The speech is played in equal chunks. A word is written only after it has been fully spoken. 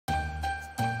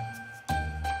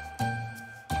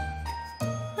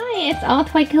it's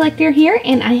AllToyCollector here,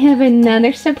 and I have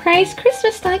another surprise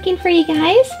Christmas stocking for you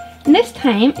guys. And this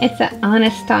time, it's an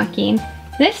Anna stocking.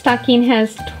 This stocking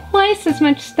has twice as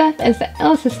much stuff as the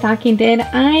Elsa stocking did.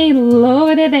 I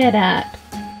loaded it up.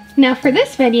 Now for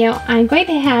this video, I'm going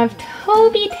to have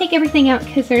Toby take everything out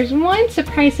because there's one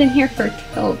surprise in here for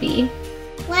Toby.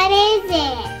 What is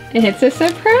it? It's a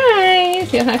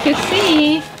surprise. You'll have to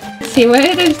see. Let's see,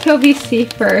 what does Toby see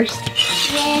first?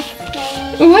 This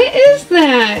thing. What is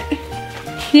that?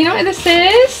 Do you know what this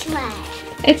is? What?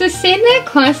 It's a Santa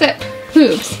Claus that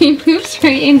poops. He poops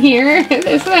right in here.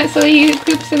 Isn't that so he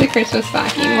poops in the Christmas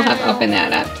stocking? We'll have to open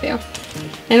that up too.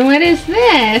 And what is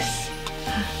this?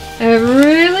 A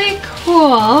really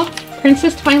cool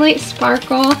Princess Twilight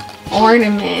Sparkle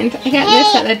ornament. I got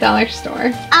this at the dollar store.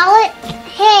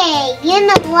 Hey, you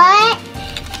know what?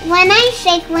 When I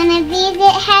shake one of these,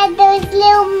 it had those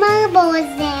little marbles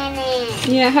in it.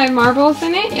 Yeah, it had marbles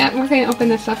in it? Yep, we're going to open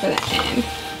this up at the end.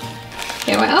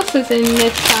 Okay, what else is in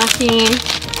this stocking?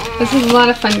 This is a lot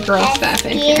of fun girl stuff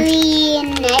in here. Scary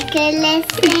necklace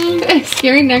thing. A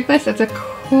scary necklace? It's a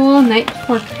cool Night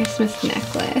Before Christmas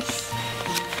necklace.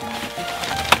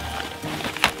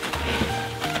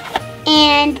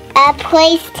 And a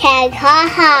price tag.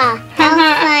 Haha. How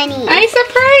funny. I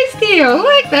surprised you.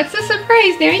 Look, that's a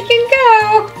surprise. There you can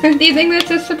go. Do you think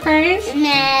that's a surprise?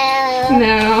 No.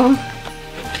 No.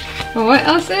 Well, what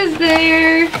else is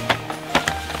there?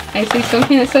 I see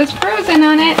something that says Frozen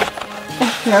on it. A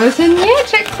Frozen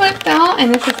Magiclip doll.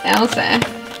 And this is Elsa.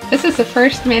 This is the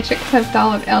first Magiclip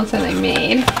doll of Elsa they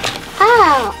made.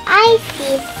 Oh, I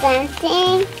see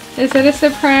something. Is it a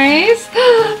surprise?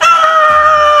 Ah!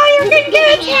 You're gonna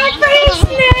get attacked by a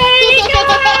snake!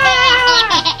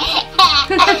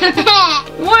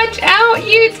 Watch out,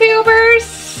 YouTubers!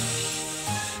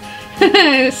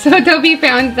 So Toby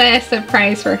found the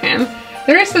surprise for him.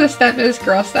 The rest of the stuff is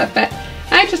girl stuff, but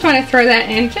I just want to throw that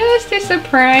in just to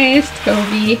surprise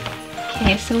Toby.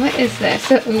 Okay, so what is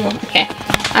this? Ooh, okay.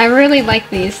 I really like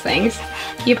these things.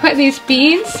 You put these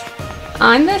beads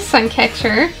on the sun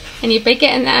catcher and you bake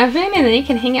it in the oven and then you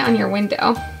can hang it on your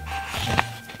window.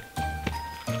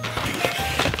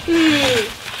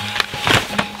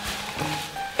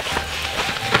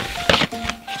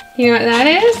 You know what that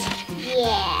is?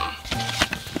 Yeah.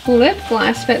 Lip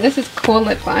gloss, but this is cool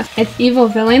lip gloss. It's evil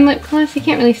villain lip gloss. You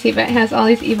can't really see, but it has all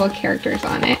these evil characters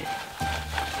on it.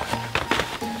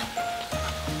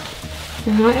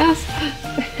 And what else?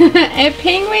 A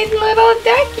penguin little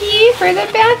ducky for the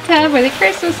bathtub with a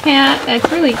Christmas hat. That's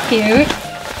really cute.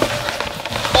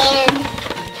 And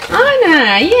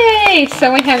Anna! Yay!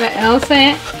 So we have an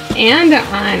Elsa and an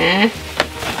Anna.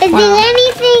 Is there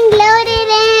anything loaded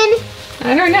in?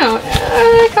 I don't know.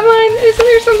 Come on, isn't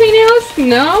there something else?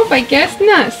 No, I guess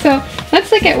not. So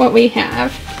let's look at what we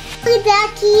have. The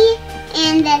ducky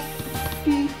and the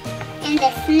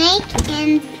snake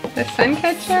and the sun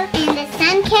catcher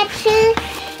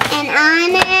and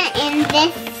Anna and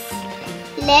this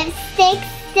lipstick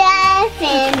stuff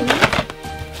and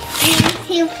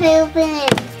two poop and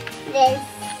this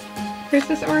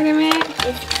Christmas ornament.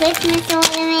 This Christmas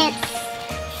ornament,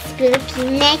 spooky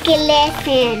necklace,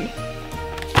 and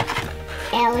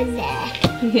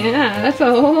Elsa. Yeah, that's a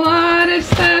lot of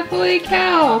stuff. Holy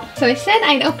cow. So I said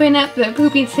I'd open up the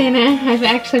Pooping Santa. I've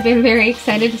actually been very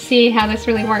excited to see how this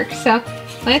really works. So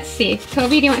let's see.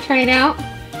 Toby, do you want to try it out?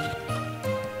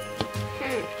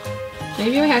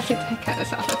 Maybe we have to cut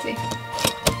this off. Let's see.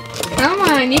 Come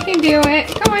on, you can do it.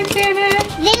 Come on, Santa.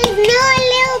 There's no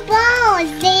little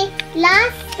balls. They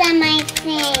lost them, I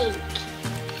think.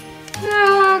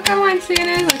 No, come on,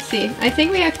 Santa. Let's see. I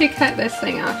think we have to cut this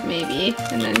thing off, maybe.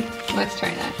 And then let's try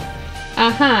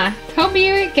that. Toby,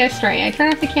 you guessed right. I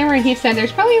turned off the camera and he said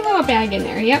there's probably a little bag in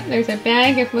there. Yep, there's a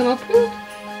bag of little poop.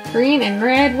 Green and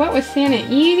red. What was Santa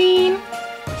eating?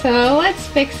 So let's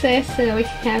fix this so that we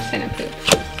can have Santa poop.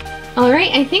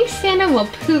 Alright, I think Santa will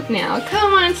poop now.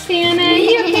 Come on, Santa.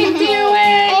 You can do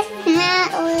it. It's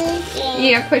not working.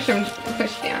 Yeah, push down,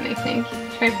 I think.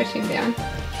 Try pushing down.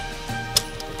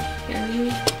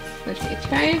 Here, let's see.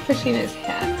 Try pushing his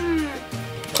hat.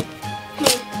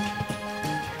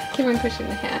 Keep on pushing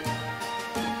the hat.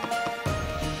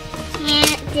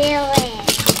 Can't do it.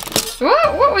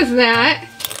 What was that?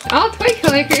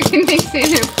 AllToyCollector can make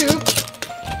Santa poop.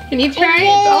 Can you try?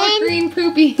 It's all green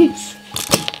poopies.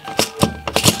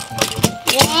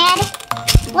 Red.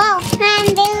 Whoa, I'm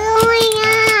doing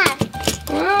up.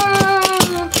 Whoa.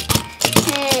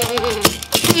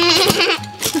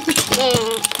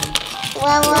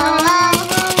 Whoa, whoa, whoa.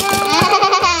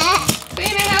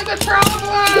 Santa has a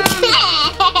problem.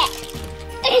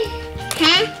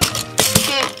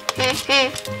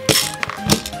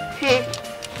 Huh?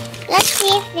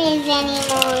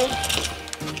 anymore.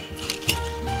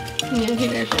 Yeah,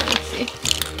 there's one. Let's see.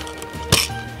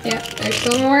 Yep, there's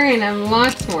still more and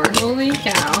lots more. Holy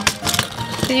cow.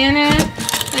 Santa,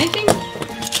 I think...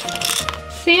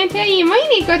 Santa, you might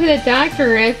need to go to the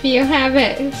doctor if you have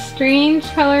it strange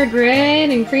colored red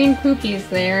and green poopies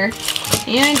there.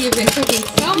 And you've been pooping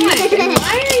so much. And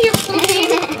why are you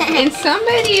pooping in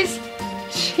somebody's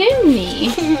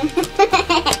chimney?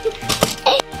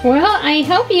 Well, I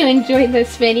hope you enjoyed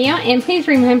this video, and please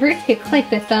remember to click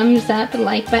the thumbs up,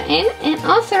 like button, and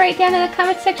also write down in the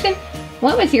comment section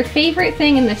what was your favorite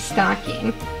thing in the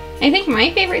stocking. I think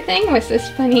my favorite thing was this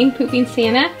funny pooping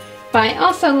Santa, but I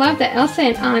also love the Elsa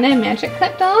and Anna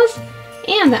Magiclip dolls,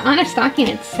 and the Anna stocking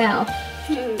itself.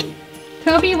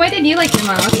 Toby, what did you like the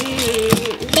most?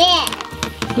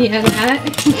 Yeah. You know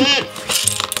that?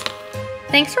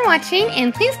 Thanks for watching,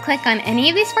 and please click on any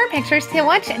of these 4 pictures to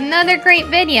watch another great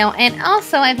video. And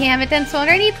also, if you haven't done so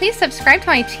already, please subscribe to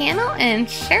my channel and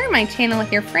share my channel with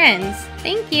your friends.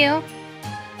 Thank you!